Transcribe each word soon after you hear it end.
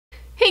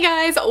Hey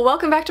guys,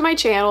 welcome back to my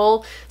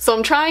channel. So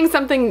I'm trying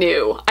something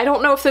new. I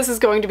don't know if this is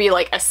going to be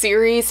like a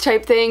series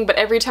type thing, but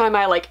every time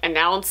I like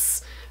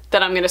announce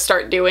that I'm gonna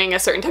start doing a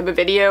certain type of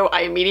video,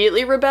 I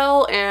immediately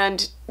rebel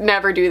and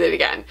never do that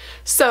again.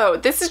 So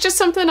this is just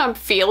something I'm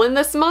feeling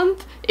this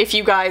month. If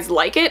you guys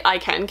like it, I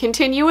can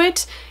continue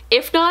it.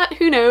 If not,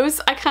 who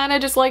knows? I kind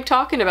of just like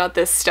talking about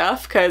this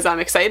stuff because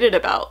I'm excited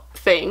about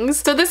things.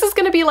 So this is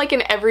gonna be like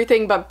an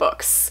everything but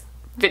books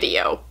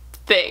video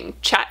thing,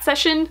 chat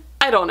session,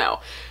 I don't know.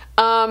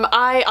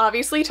 I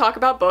obviously talk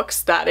about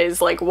books. That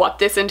is like what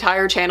this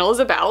entire channel is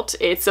about.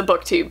 It's a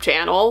booktube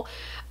channel.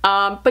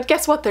 But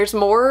guess what? There's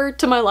more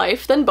to my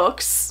life than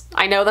books.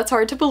 I know that's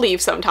hard to believe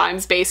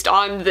sometimes based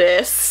on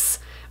this,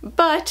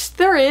 but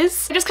there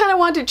is. I just kind of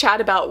wanted to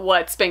chat about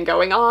what's been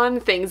going on,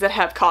 things that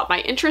have caught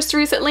my interest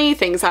recently,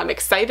 things I'm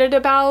excited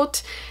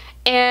about,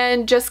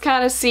 and just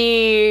kind of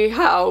see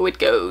how it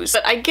goes.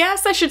 But I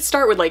guess I should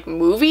start with like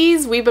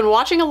movies. We've been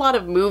watching a lot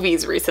of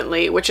movies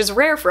recently, which is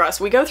rare for us.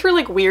 We go through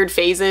like weird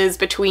phases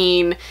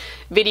between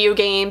video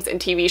games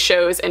and TV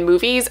shows and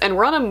movies, and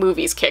we're on a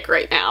movies kick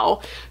right now.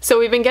 So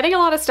we've been getting a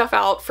lot of stuff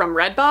out from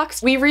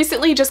Redbox. We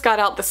recently just got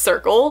out The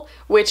Circle,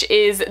 which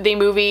is the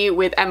movie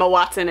with Emma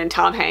Watson and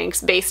Tom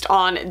Hanks based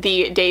on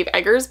the Dave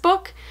Eggers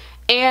book.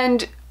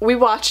 And we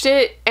watched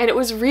it and it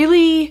was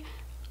really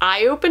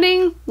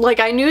eye-opening. Like,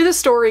 I knew the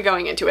story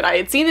going into it. I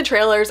had seen the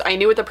trailers, I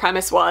knew what the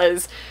premise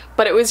was,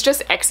 but it was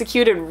just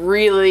executed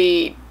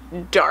really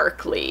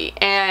darkly,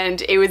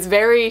 and it was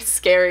very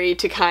scary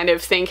to kind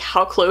of think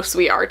how close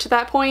we are to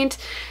that point.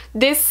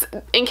 This,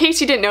 in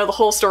case you didn't know, the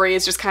whole story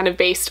is just kind of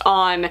based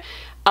on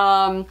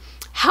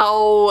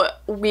how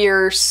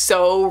we're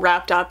so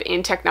wrapped up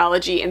in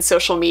technology and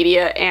social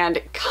media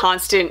and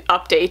constant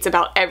updates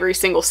about every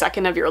single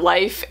second of your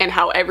life and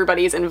how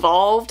everybody is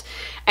involved,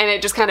 and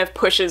it just kind of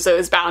pushes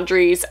those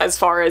boundaries as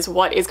far as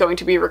what is going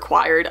to be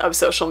required of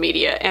social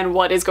media and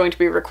what is going to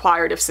be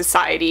required of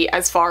society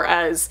as far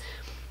as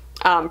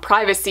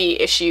privacy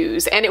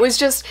issues. And it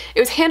was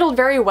handled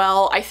very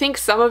well. I think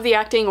some of the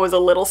acting was a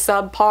little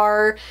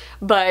subpar,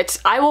 but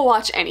I will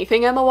watch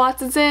anything Emma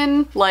Watson's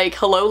in, like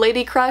Hello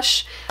Lady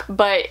Crush,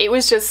 but it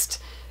was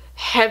just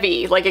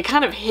heavy. Like, it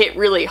kind of hit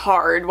really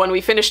hard. When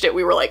we finished it,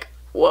 we were like,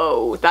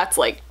 whoa, that's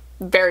like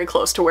very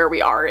close to where we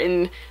are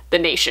in the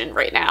nation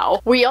right now.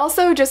 We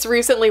also just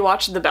recently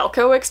watched The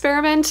Belko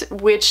Experiment,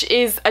 which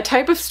is a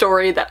type of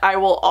story that I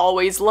will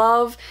always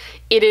love.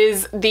 It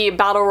is the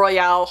Battle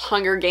Royale,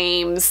 Hunger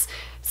Games,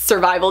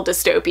 survival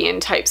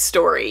dystopian type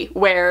story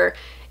where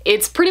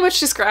it's pretty much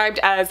described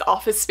as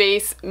Office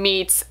Space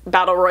meets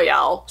Battle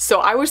Royale. So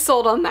I was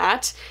sold on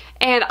that,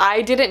 and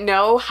I didn't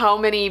know how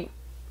many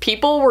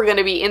people were going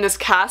to be in this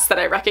cast that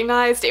I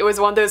recognized. It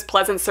was one of those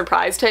pleasant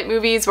surprise type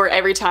movies where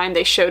every time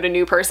they showed a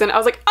new person, I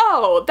was like,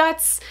 oh,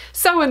 that's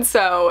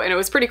so-and-so, and it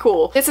was pretty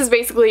cool. This is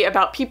basically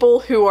about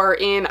people who are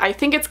in, I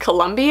think it's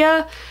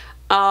Colombia,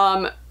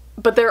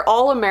 but they're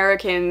all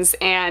Americans,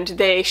 and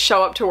they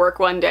show up to work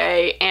one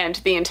day and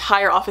the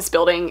entire office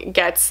building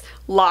gets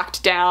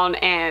locked down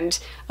and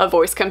a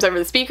voice comes over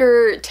the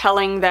speaker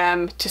telling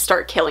them to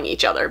start killing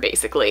each other,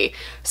 basically.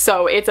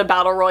 So it's a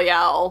battle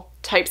royale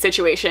type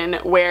situation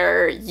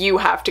where you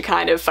have to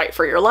kind of fight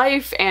for your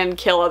life and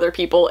kill other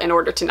people in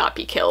order to not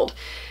be killed.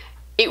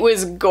 It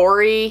was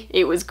gory,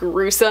 it was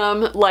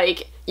gruesome,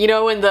 like, you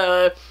know, in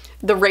the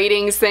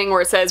ratings thing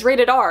where it says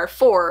rated R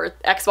for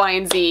X, Y,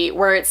 and Z,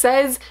 where it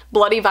says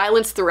bloody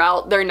violence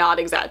throughout, they're not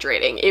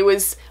exaggerating. It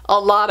was a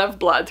lot of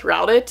blood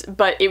throughout it,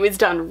 but it was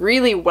done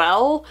really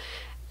well,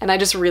 and I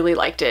just really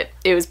liked it.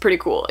 It was pretty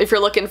cool. If you're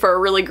looking for a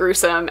really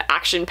gruesome,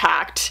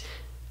 action-packed,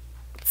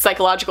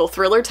 psychological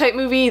thriller type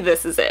movie,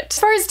 this is it. As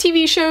far as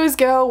TV shows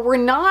go, we're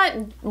not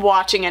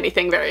watching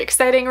anything very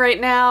exciting right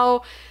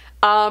now.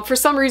 For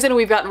some reason,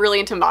 we've gotten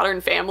really into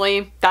Modern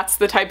Family. That's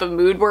the type of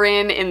mood we're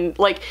in.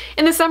 Like,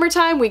 in the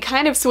summertime, we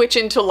kind of switch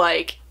into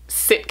like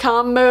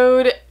sitcom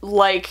mode,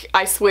 like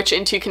I switch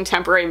into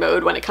contemporary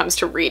mode when it comes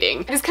to reading.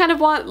 I just kind of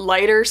want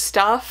lighter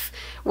stuff.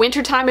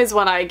 Wintertime is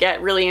when I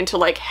get really into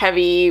like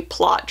heavy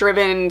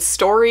plot-driven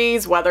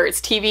stories, whether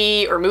it's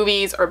TV or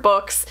movies or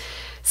books.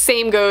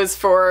 Same goes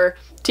for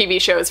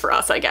TV shows for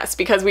us, I guess,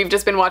 because we've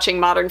just been watching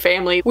Modern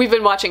Family. We've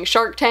been watching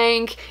Shark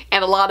Tank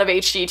and a lot of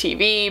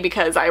HGTV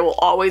because I will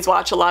always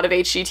watch a lot of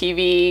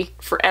HGTV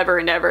forever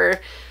and ever.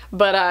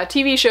 But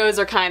TV shows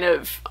are kind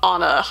of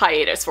on a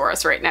hiatus for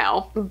us right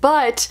now.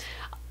 But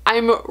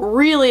I'm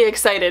really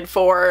excited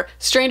for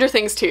Stranger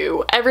Things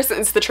 2. Ever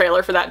since the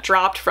trailer for that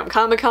dropped from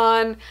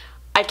Comic-Con,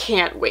 I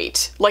can't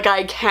wait. Like,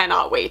 I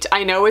cannot wait.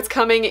 I know it's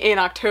coming in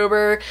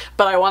October,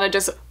 but I want to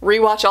just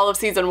rewatch all of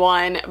season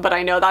 1, but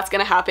I know that's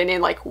gonna happen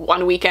in like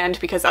one weekend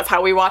because that's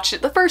how we watched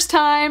it the first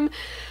time,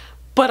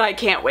 but I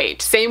can't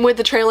wait. Same with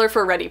the trailer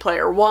for Ready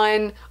Player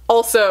One.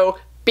 Also,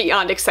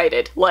 beyond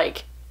excited.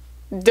 Like,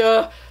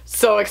 duh,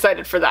 so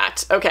excited for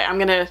that. Okay, I'm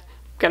gonna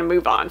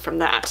move on from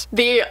that.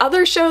 The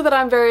other show that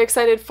I'm very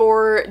excited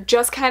for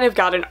just kind of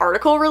got an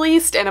article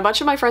released, and a bunch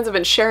of my friends have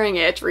been sharing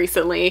it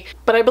recently,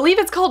 but I believe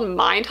it's called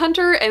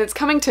Mindhunter, and it's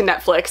coming to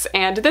Netflix,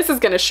 and this is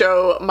gonna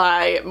show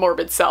my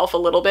morbid self a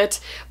little bit,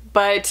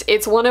 but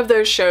it's one of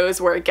those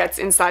shows where it gets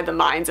inside the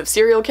minds of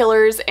serial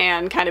killers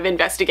and kind of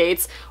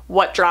investigates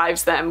what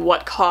drives them,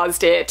 what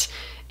caused it,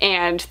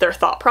 and their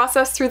thought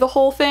process through the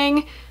whole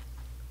thing.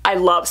 I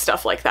love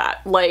stuff like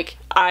that. Like,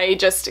 I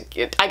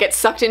get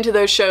sucked into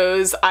those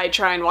shows. I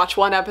try and watch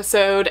one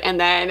episode and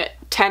then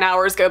 10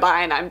 hours go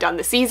by and I'm done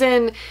the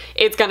season.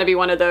 It's gonna be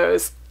one of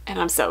those, and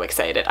I'm so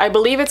excited. I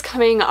believe it's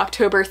coming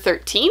October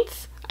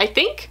 13th, I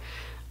think?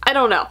 I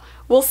don't know.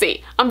 We'll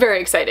see. I'm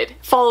very excited.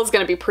 Fall is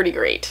gonna be pretty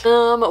great.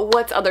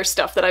 What's other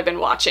stuff that I've been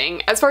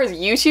watching? As far as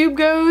YouTube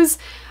goes,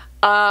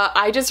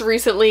 I just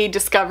recently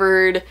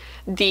discovered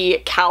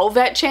the Cow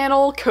Vet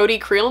channel, Cody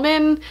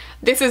Creelman.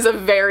 This is a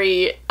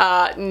very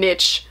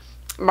niche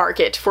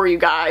market for you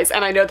guys,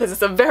 and I know this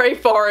is a very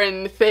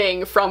foreign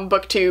thing from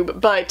BookTube,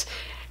 but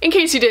in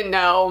case you didn't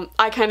know,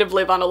 I kind of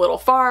live on a little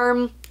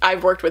farm.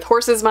 I've worked with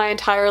horses my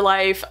entire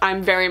life.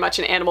 I'm very much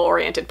an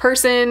animal-oriented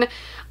person.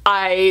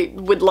 I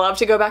would love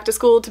to go back to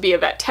school to be a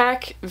vet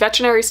tech.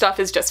 Veterinary stuff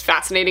is just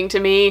fascinating to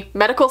me.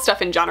 Medical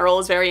stuff in general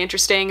is very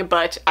interesting,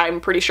 but I'm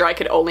pretty sure I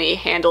could only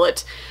handle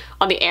it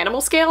on the animal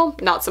scale,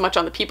 not so much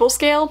on the people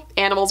scale.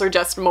 Animals are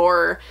just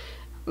more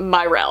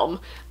my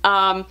realm.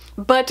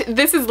 But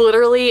this is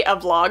literally a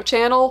vlog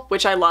channel,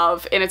 which I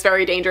love, and it's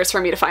very dangerous for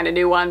me to find a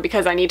new one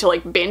because I need to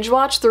like binge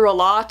watch through a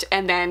lot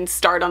and then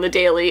start on the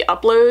daily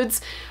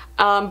uploads.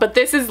 But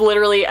this is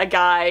literally a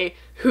guy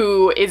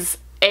who is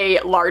a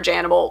large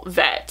animal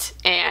vet,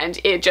 and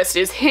it just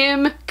is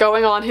him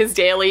going on his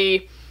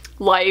daily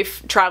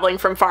life, traveling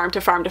from farm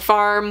to farm to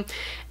farm.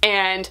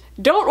 And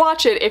don't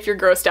watch it if you're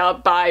grossed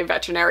out by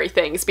veterinary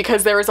things,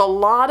 because there is a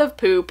lot of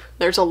poop,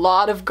 there's a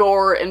lot of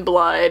gore and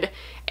blood,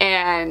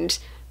 and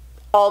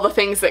all the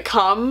things that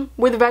come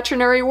with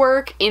veterinary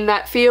work in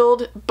that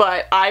field,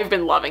 but I've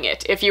been loving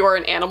it. If you are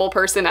an animal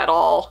person at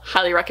all,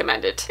 highly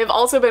recommend it. I've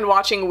also been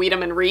watching Weed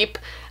 'em and Reap.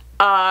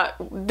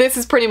 This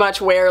is pretty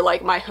much where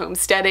like my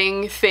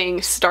homesteading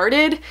thing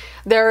started.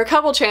 There are a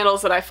couple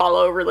channels that I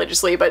follow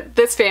religiously, but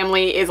this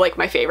family is like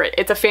my favorite.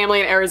 It's a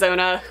family in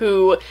Arizona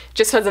who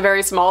just has a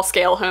very small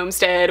scale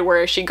homestead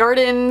where she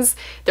gardens,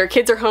 their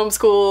kids are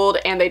homeschooled,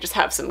 and they just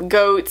have some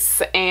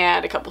goats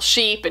and a couple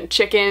sheep and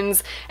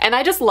chickens, and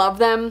I just love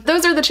them.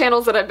 Those are the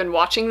channels that I've been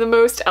watching the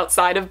most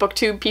outside of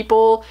BookTube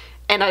people,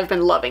 and I've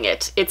been loving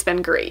it. It's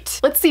been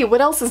great. Let's see,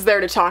 what else is there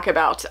to talk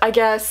about? I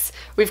guess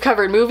we've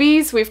covered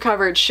movies, we've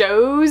covered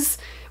shows,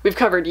 we've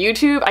covered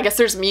YouTube. I guess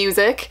there's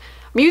music.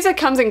 Music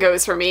comes and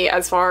goes for me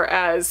as far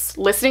as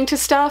listening to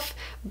stuff,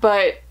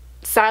 but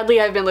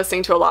sadly I've been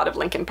listening to a lot of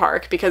Linkin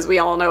Park because we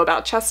all know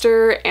about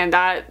Chester, and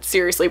that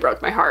seriously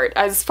broke my heart.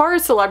 As far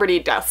as celebrity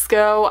deaths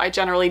go, I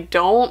generally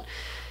don't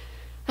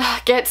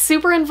get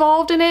super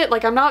involved in it.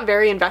 Like, I'm not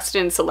very invested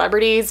in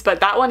celebrities, but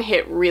that one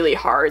hit really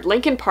hard.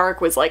 Linkin Park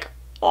was like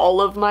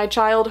all of my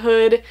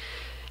childhood,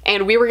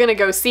 and we were gonna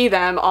go see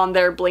them on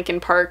their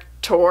Linkin Park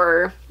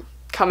tour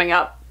coming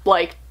up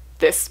like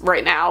this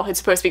right now. It's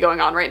supposed to be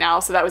going on right now,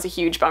 so that was a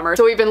huge bummer.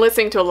 So we've been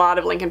listening to a lot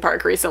of Linkin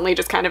Park recently,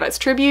 just kind of as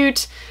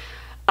tribute.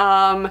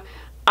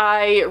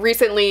 I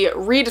recently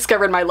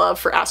rediscovered my love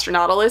for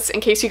Astronautilus.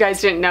 In case you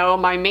guys didn't know,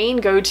 my main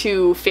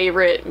go-to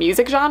favorite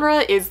music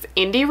genre is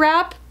indie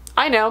rap.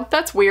 I know,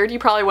 that's weird, you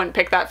probably wouldn't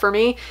pick that for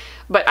me,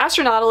 but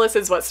Astronautilus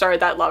is what started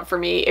that love for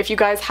me. If you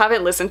guys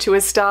haven't listened to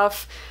his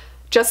stuff,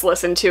 just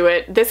listen to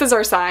it. This Is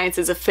Our Science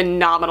is a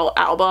phenomenal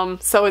album,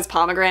 so is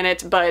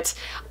Pomegranate, but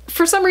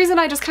for some reason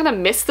I just kind of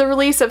missed the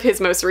release of his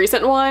most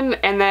recent one,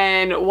 and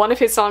then one of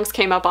his songs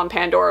came up on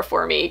Pandora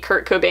for me,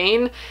 Kurt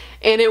Cobain,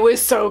 and it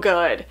was so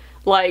good.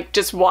 Like,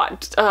 just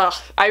what?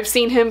 I've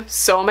seen him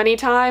so many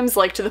times,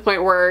 like to the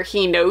point where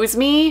he knows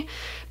me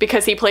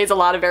because he plays a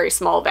lot of very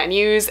small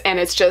venues, and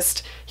it's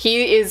just,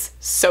 he is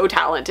so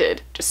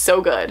talented, just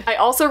so good. I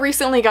also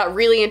recently got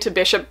really into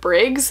Bishop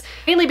Briggs,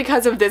 mainly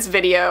because of this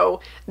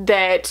video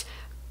that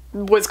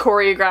was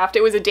choreographed.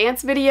 It was a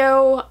dance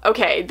video.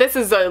 Okay, this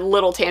is a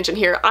little tangent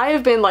here. I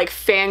have been like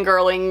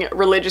fangirling,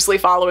 religiously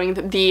following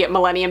the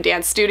Millennium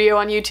Dance Studio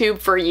on YouTube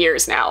for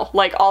years now.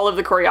 Like, all of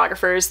the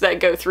choreographers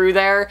that go through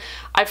there,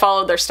 I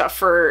followed their stuff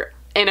for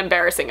an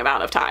embarrassing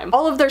amount of time.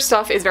 All of their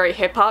stuff is very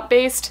hip-hop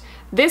based.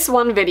 This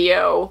one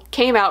video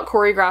came out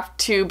choreographed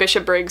to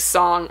Bishop Briggs'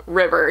 song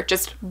River,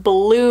 just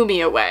blew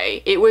me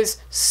away. It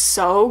was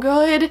so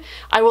good.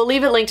 I will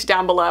leave it linked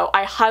down below.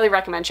 I highly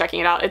recommend checking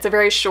it out. It's a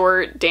very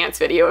short dance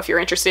video if you're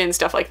interested in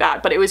stuff like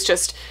that, but it was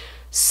just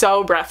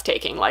so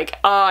breathtaking. Like,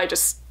 I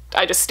just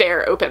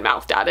stare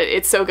open-mouthed at it.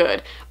 It's so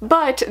good.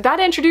 But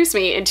that introduced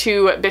me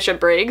into Bishop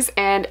Briggs,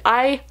 and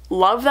I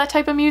love that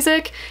type of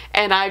music,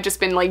 and I've just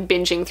been like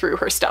binging through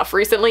her stuff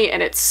recently,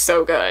 and it's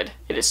so good.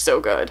 It is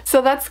so good.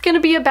 So that's gonna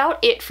be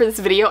about it for this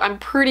video. I'm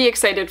pretty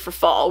excited for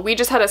fall. We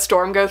just had a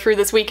storm go through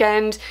this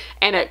weekend,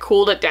 and it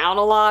cooled it down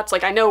a lot.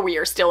 Like, I know we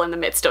are still in the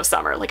midst of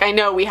summer. Like, I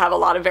know we have a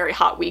lot of very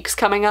hot weeks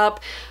coming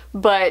up,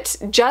 but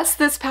just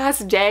this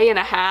past day and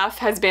a half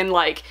has been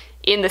like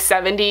in the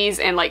 70s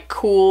and like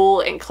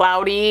cool and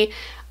cloudy.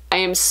 I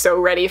am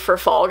so ready for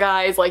fall,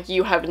 guys. Like,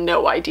 you have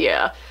no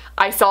idea.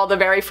 I saw the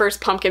very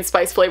first pumpkin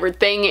spice flavored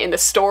thing in the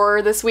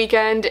store this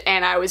weekend,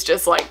 and I was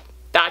just like,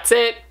 that's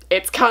it.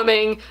 It's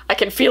coming. I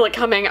can feel it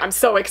coming. I'm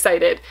so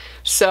excited.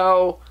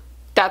 So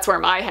that's where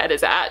my head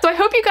is at. So I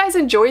hope you guys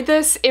enjoyed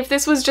this. If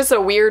this was just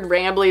a weird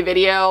rambly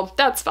video,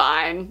 that's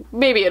fine.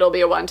 Maybe it'll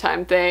be a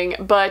one-time thing.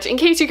 But in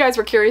case you guys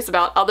were curious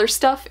about other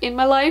stuff in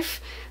my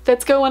life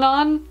that's going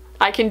on,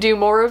 I can do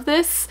more of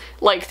this,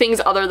 like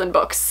things other than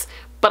books.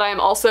 But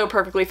I'm also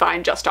perfectly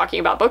fine just talking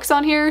about books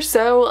on here,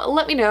 so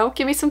let me know,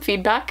 give me some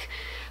feedback.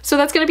 So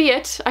that's gonna be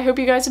it. I hope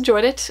you guys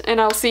enjoyed it, and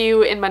I'll see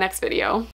you in my next video.